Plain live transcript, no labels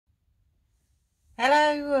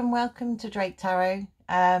Hello and welcome to Drake Tarot.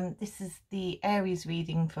 This is the Aries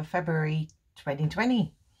reading for February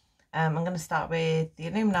 2020. I'm going to start with the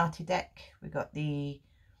Illuminati deck. We've got the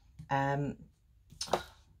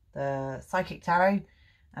Psychic Tarot,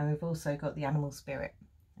 and we've also got the Animal Spirit.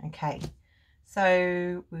 Okay,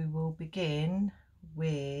 so we will begin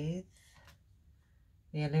with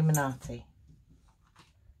the Illuminati.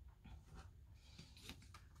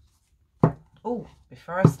 Oh,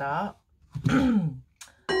 before I start, oh,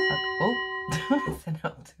 said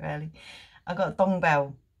up too early. I got a dong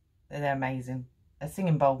bell. They're amazing. A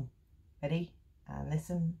singing bowl. Ready? And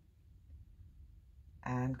listen.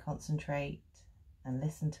 And concentrate. And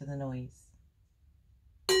listen to the noise.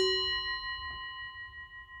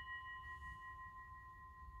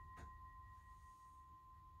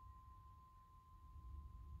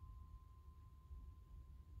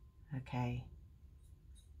 Okay.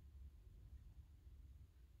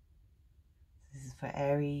 This is for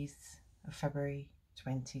Aries of February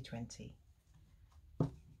 2020.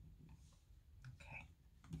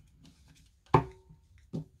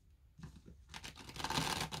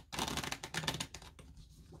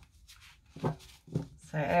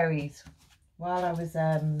 So Aries, while I was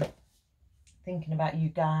thinking about you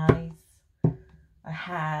guys, I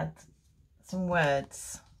had some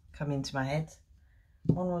words come into my head.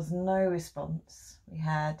 One was no response. We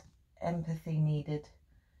had empathy needed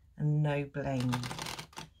and no blame.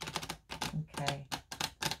 Okay.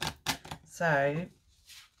 So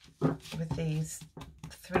with these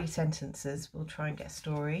 3 sentences, we'll try and get a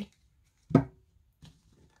story. This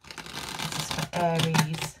is for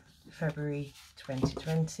Aries, February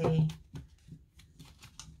 2020.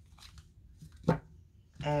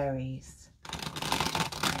 Aries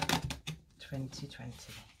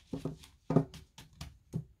 2020.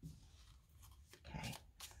 Okay,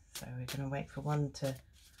 so we're going to wait for one to...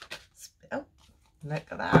 Oh, look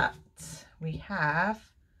at that. We have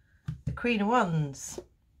the Queen of Wands.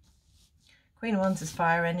 Queen of Wands is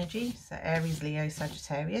fire energy, so Aries, Leo,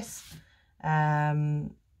 Sagittarius.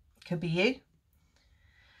 Could be you.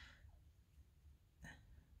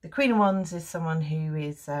 The Queen of Wands is someone who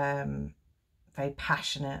is very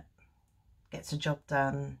passionate, gets a job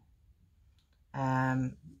done.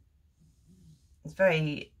 It's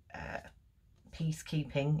very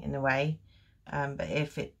peacekeeping in a way, but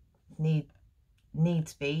if it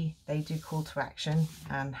needs be, they do call to action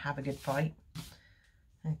and have a good fight.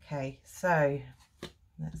 Okay, so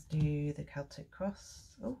let's do the Celtic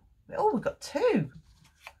cross. Oh, we've got 2.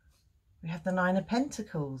 We have the 9 of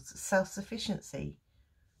Pentacles, self-sufficiency.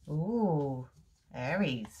 Oh,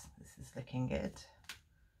 Aries, this is looking good.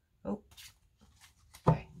 Oh,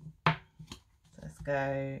 okay. So let's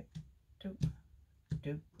go. Doop,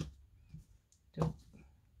 doop, doop,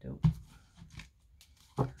 doop.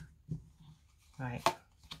 Right.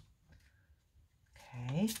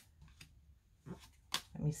 Okay.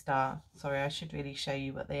 Let me start. Sorry, I should really show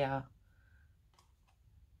you what they are.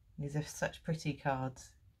 These are such pretty cards.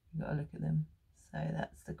 You've got to look at them. So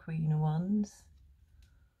that's the Queen of Wands.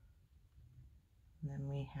 And then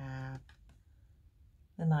we have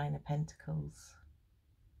the 9 of Pentacles.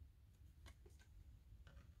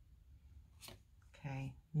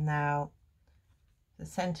 Okay, now the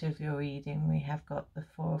centre of your reading, we have got the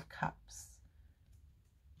 4 of Cups.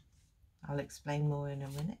 I'll explain more in a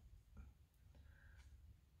minute.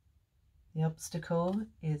 The obstacle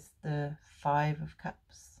is the 5 of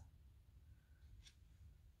Cups.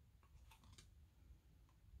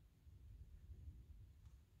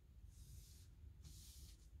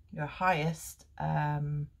 Your highest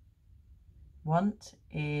want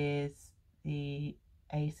is the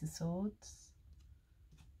Ace of Swords.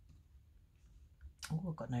 Oh,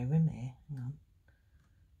 I've got no room here. Hang on.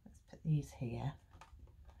 Let's put these here.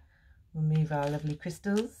 We'll move our lovely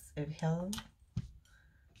crystals over here.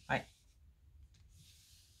 Right.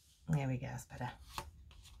 There we go, that's better.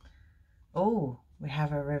 Oh, we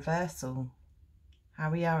have a reversal.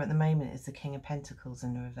 How we are at the moment is the King of Pentacles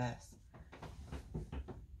in reverse.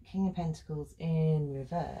 King of Pentacles in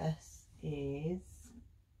reverse is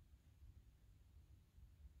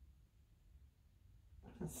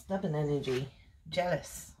stubborn energy,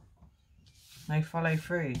 jealous, no follow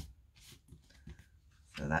through.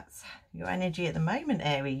 So that's your energy at the moment,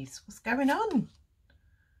 Aries. What's going on?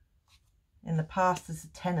 In the past, there's a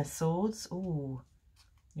 10 of Swords. Oh,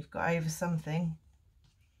 you've got over something.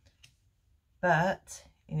 But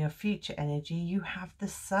in your future energy, you have the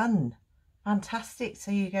Sun. Fantastic.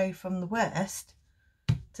 So you go from the worst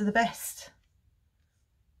to the best.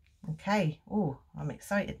 Okay. Oh, I'm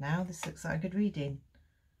excited now. This looks like a good reading.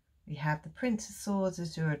 We have the Prince of Swords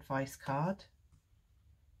as your advice card.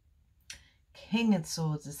 King of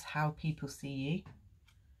Swords is how people see you.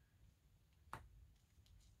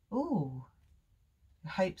 Ooh,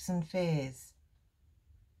 hopes and fears.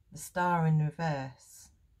 The Star in reverse.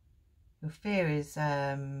 Your fear is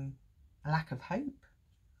a lack of hope.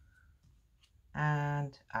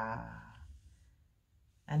 And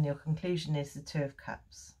your conclusion is the Two of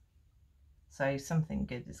Cups. So something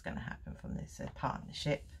good is going to happen from this. A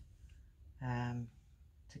partnership,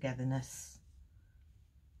 togetherness.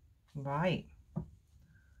 Right.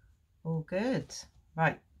 All good.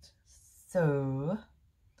 Right. So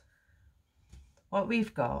what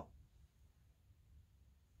we've got,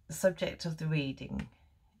 the subject of the reading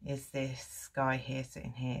is this guy here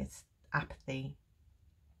sitting here. It's apathy.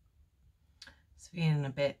 It's feeling a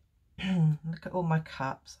bit, look at all my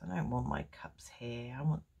cups. I don't want my cups here. I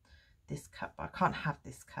want this cup. I can't have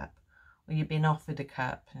this cup. Or you've been offered a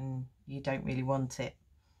cup and you don't really want it.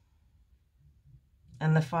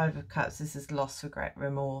 And the Five of Cups, this is loss, regret,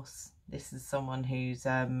 remorse. This is someone who's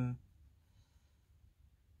the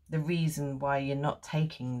reason why you're not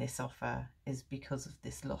taking this offer is because of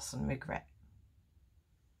this loss and regret.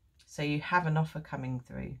 So you have an offer coming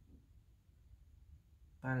through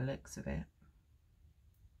by the looks of it.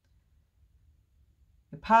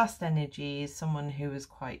 Your past energy is someone who was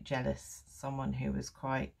quite jealous, someone who was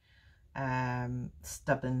quite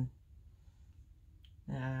stubborn.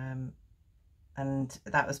 And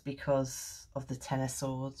that was because of the Ten of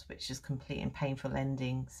Swords, which is complete and painful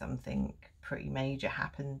ending. Something pretty major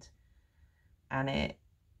happened and it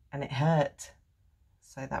hurt.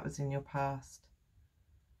 So that was in your past.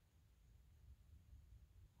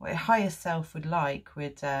 What your higher self would like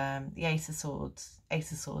with the Ace of Swords.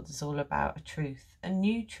 Ace of Swords is all about a truth, a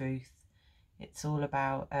new truth. It's all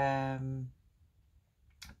about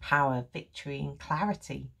power, victory and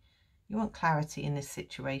clarity. You want clarity in this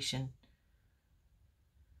situation.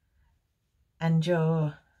 And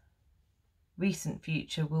your recent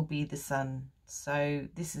future will be the Sun. So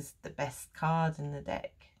this is the best card in the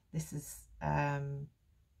deck. This is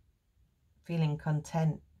feeling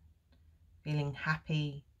content, feeling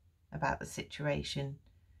happy about the situation,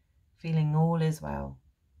 feeling all is well.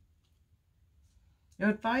 Your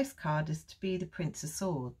advice card is to be the Prince of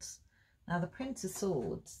Swords. Now the Prince of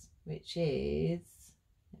Swords, which is,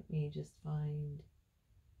 let me just find,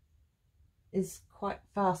 is quite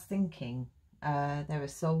fast thinking. They're a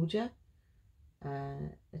soldier,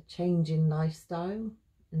 a change in lifestyle,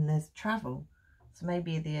 and there's travel. So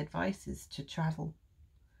maybe the advice is to travel.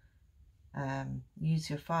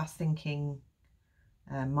 Use your fast thinking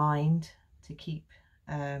mind to keep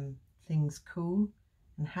things cool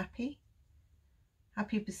and happy. How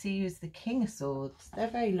people see you as the King of Swords. They're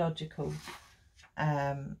very logical.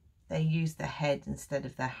 They use their head instead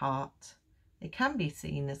of their heart. They can be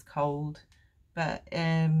seen as cold, but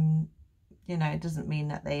you know, it doesn't mean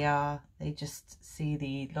that they are. They just see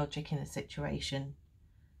the logic in a situation.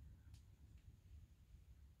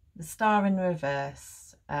 The Star in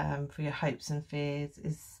reverse, for your hopes and fears,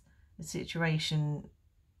 is a situation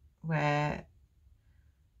where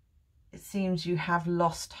it seems you have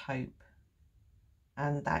lost hope,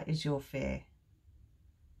 and that is your fear.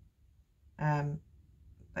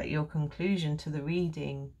 But your conclusion to the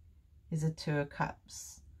reading is a Two of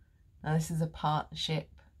Cups. Now this is a partnership.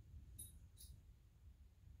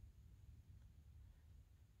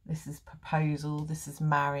 This is proposal. This is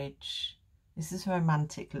marriage. This is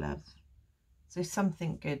romantic love. So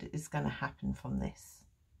something good is going to happen from this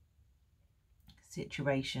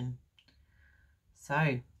situation.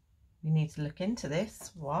 So we need to look into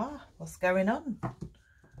this. What's going on?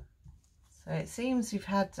 So it seems you've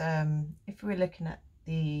had, if we're looking at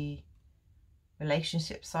the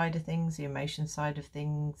relationship side of things, the emotion side of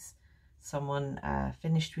things, someone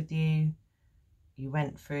finished with you. You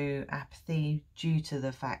went through apathy due to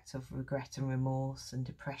the fact of regret and remorse and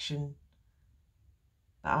depression.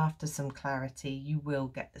 But after some clarity, you will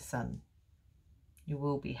get the Sun. You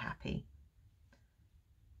will be happy.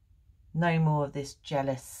 No more of this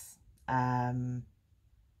jealous person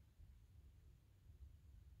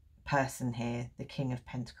here, the King of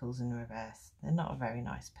Pentacles in reverse. They're not a very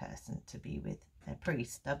nice person to be with. They're pretty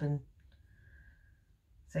stubborn.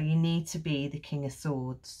 So you need to be the King of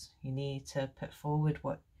Swords. You need to put forward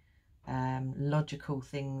what logical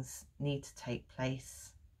things need to take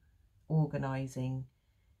place. Organising.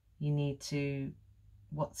 You need to,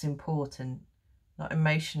 what's important, not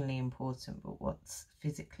emotionally important, but what's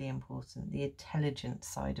physically important, the intelligent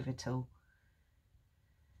side of it all.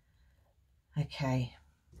 Okay,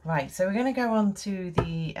 right, so we're going to go on to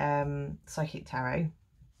the Psychic Tarot.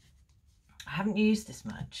 I haven't used this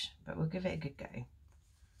much, but we'll give it a good go.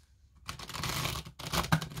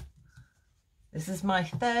 This is my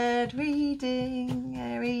third reading,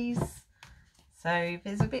 Aries. So if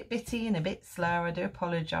it's a bit bitty and a bit slow, I do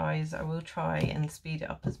apologise. I will try and speed it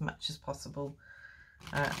up as much as possible.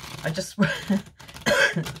 I just...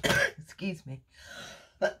 Excuse me.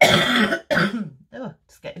 Oh,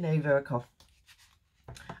 just getting over a cough.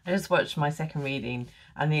 I just watched my second reading.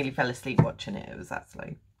 I nearly fell asleep watching it. It was that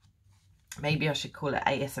slow. Maybe I should call it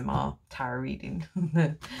ASMR tarot reading.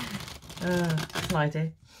 That's an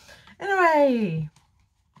idea. Anyway,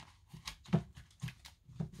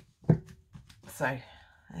 so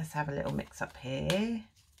let's have a little mix up here.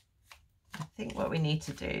 I think what we need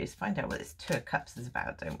to do is find out what this Two of Cups is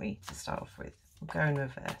about, don't we, to start off with. We'll go in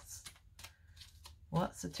reverse.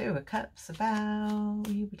 What's the Two of Cups about?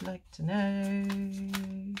 You would like to know.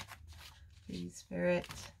 Please, Spirit.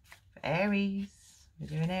 For Aries. We're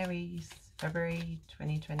doing Aries. February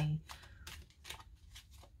 2020.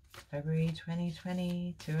 February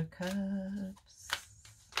 2020. Two of Cups.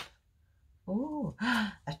 Oh,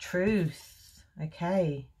 a truth.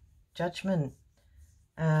 Okay. Judgment.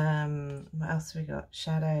 What else have we got?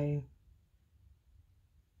 Shadow.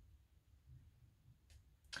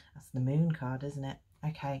 That's the Moon card, isn't it?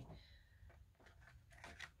 Okay.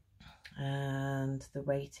 And the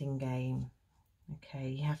waiting game. Okay,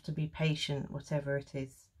 you have to be patient, whatever it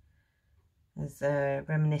is. There's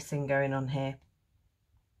reminiscing going on here.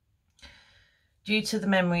 Due to the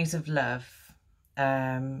memories of love,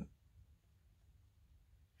 there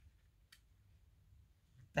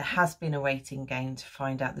has been a waiting game to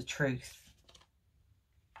find out the truth.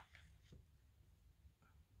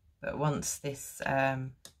 But once this, the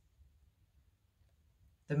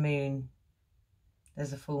moon,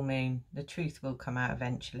 there's a full moon, the truth will come out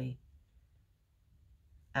eventually.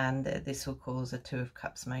 And this will cause a Two of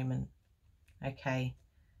Cups moment. Okay,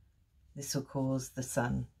 this will cause the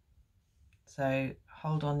sun. So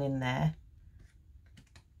hold on in there.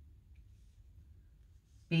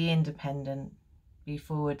 Be independent, be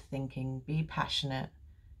forward thinking, be passionate,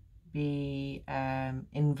 be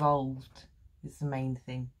involved is the main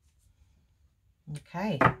thing.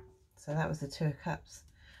 Okay, so that was the Two of Cups.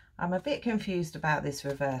 I'm a bit confused about this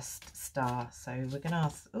reversed star, so we're going to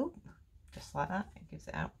ask, oh, just like that, it gives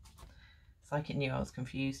it out. It's like it knew I was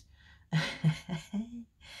confused.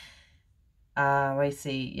 I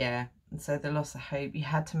see, yeah. And so the loss of hope, you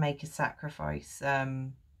had to make a sacrifice.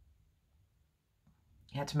 You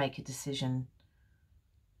had to make a decision.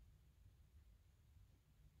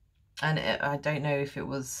 And I don't know if it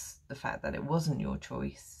was the fact that it wasn't your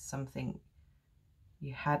choice, something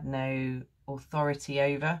you had no authority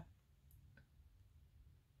over.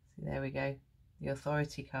 So there we go, the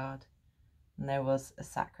authority card. And there was a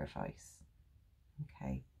sacrifice.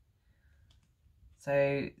 Okay.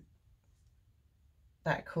 So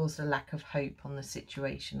that caused a lack of hope on the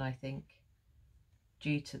situation, I think,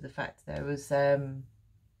 due to the fact there was there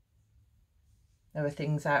were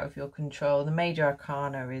things out of your control. The Major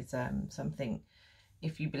Arcana is something,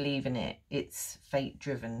 if you believe in it, it's fate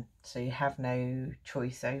driven, so you have no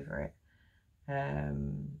choice over it.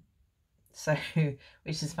 So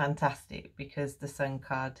which is fantastic, because the Sun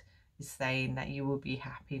card is saying that you will be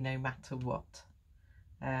happy no matter what.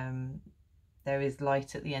 There is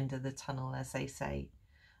light at the end of the tunnel, as they say.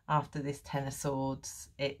 After this Ten of Swords,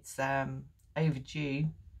 it's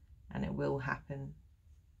overdue, and it will happen.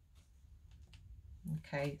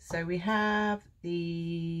 Okay, so we have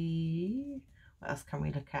the... what else can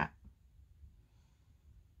we look at?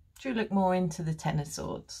 Should we look more into the Ten of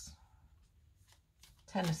Swords?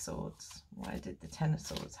 Ten of Swords. Why did the Ten of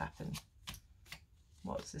Swords happen?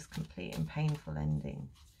 What's this complete and painful ending?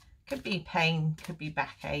 Could be pain, could be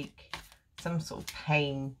backache, some sort of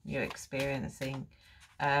pain you're experiencing.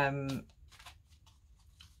 And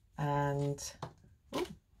oh,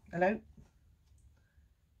 hello.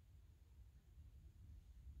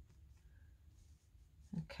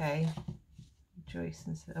 Okay, Joyce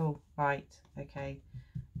and oh, right, okay.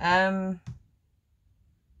 I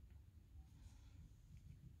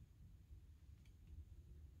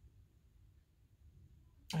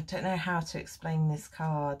don't know how to explain this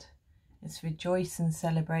card. It's rejoice and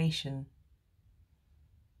celebration.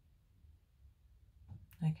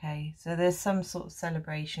 Okay, so there's some sort of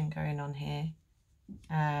celebration going on here.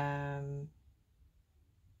 A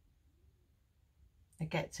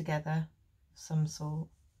get together of some sort.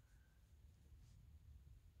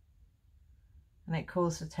 And it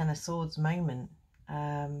caused a Ten of Swords moment.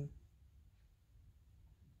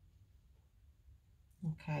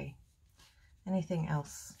 Okay. Anything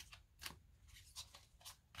else?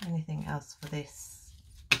 Anything else for this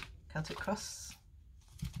Celtic cross?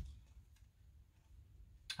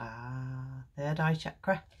 Third eye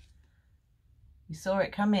chakra. You saw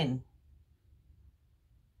it coming.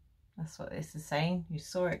 That's what this is saying. You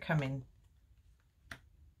saw it coming.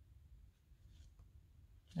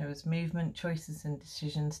 There was movement, choices and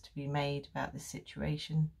decisions to be made about this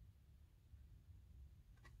situation.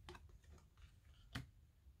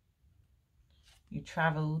 You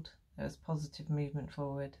travelled. There was positive movement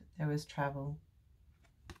forward. There was travel.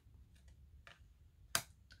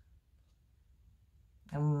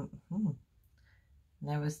 And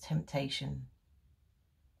there was temptation.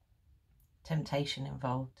 Temptation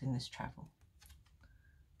involved in this travel.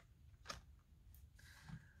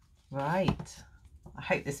 Right. I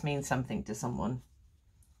hope this means something to someone.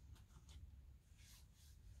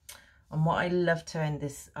 And what I love to end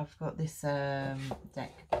this, I've got this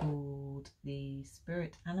deck called the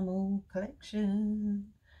Spirit Animal Collection.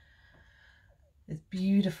 It's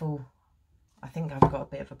beautiful. I think I've got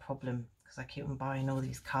a bit of a problem because I keep on buying all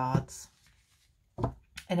these cards.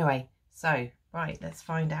 Anyway, so, right, let's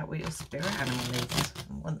find out what your spirit animal is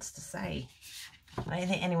and wants to say. I don't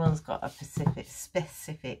think anyone's got a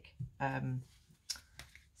specific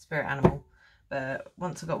spirit animal, but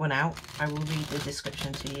once I've got one out, I will read the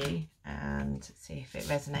description to you and see if it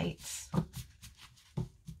resonates.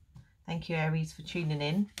 Thank you, Aries, for tuning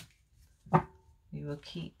in. We will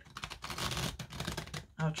keep...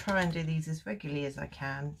 I'll try and do these as regularly as I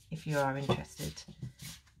can if you are interested.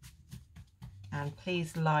 And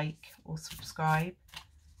please like or subscribe,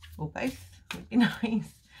 or both would be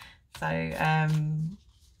nice. So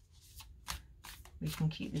we can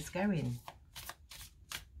keep this going.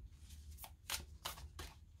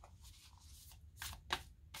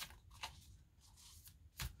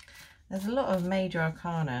 There's a lot of major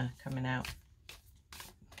arcana coming out.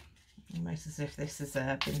 Almost as if this has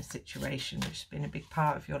been a situation which has been a big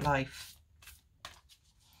part of your life.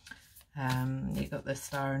 You got the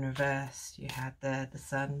Star in reverse, you had the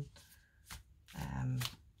Sun,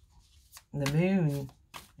 the Moon,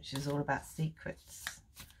 which is all about secrets.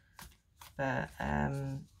 But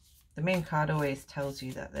the Moon card always tells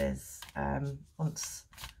you that there's, once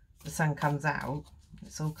the Sun comes out,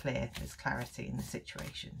 it's all clear, there's clarity in the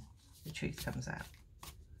situation. The truth comes out.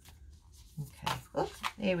 Okay, oh,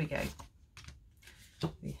 here we go.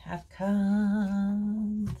 We have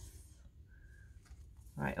cards.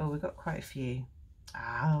 Right, oh, we've got quite a few.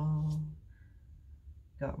 Oh,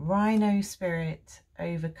 got Rhino Spirit,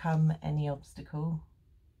 overcome any obstacle.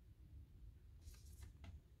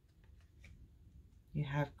 You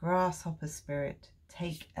have Grasshopper Spirit,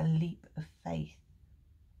 take a leap of faith.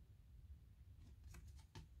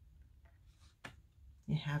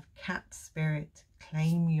 You have Cat Spirit,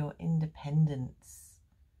 claim your independence.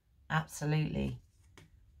 Absolutely.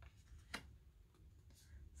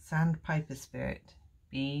 Sandpiper Spirit,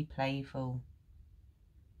 be playful.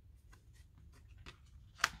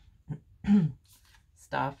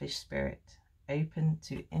 Starfish Spirit, open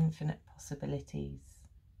to infinite possibilities.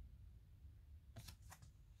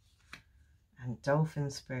 And Dolphin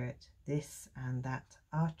Spirit, this and that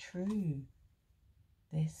are true.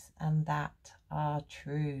 This and that are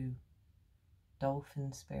true.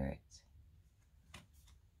 Dolphin Spirit.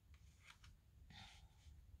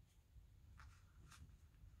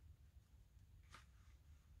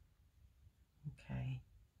 Okay.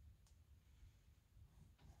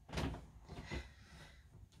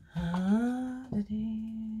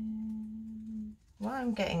 What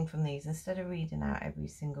I'm getting from these, instead of reading out every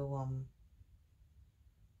single one,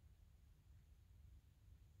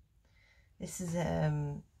 this is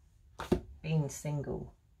being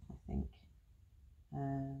single, I think.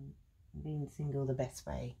 Being single the best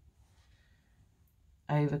way.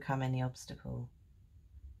 Overcome any obstacle.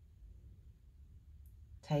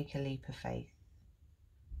 Take a leap of faith.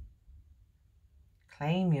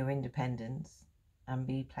 Claim your independence and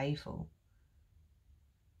be playful.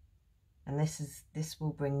 And this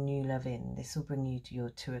will bring new love in. This will bring you to your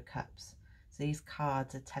Two of Cups. So these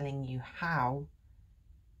cards are telling you how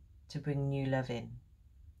to bring new love in.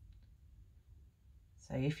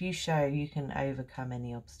 So if you show you can overcome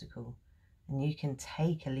any obstacle and you can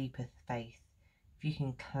take a leap of faith, if you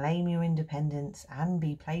can claim your independence and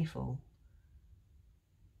be playful,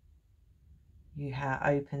 you are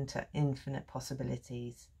open to infinite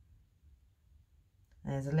possibilities.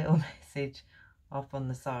 There's a little message off on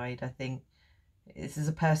the side. I think this is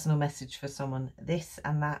a personal message for someone. This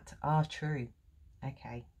and that are true.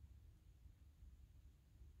 Okay.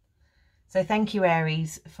 So thank you,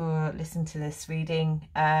 Aries, for listening to this reading.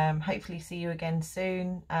 Hopefully see you again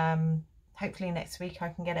soon. Hopefully next week I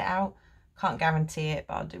can get it out. Can't guarantee it,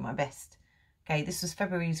 but I'll do my best. Okay, this was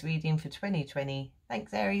February's reading for 2020.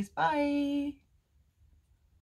 Thanks, Aries. Bye.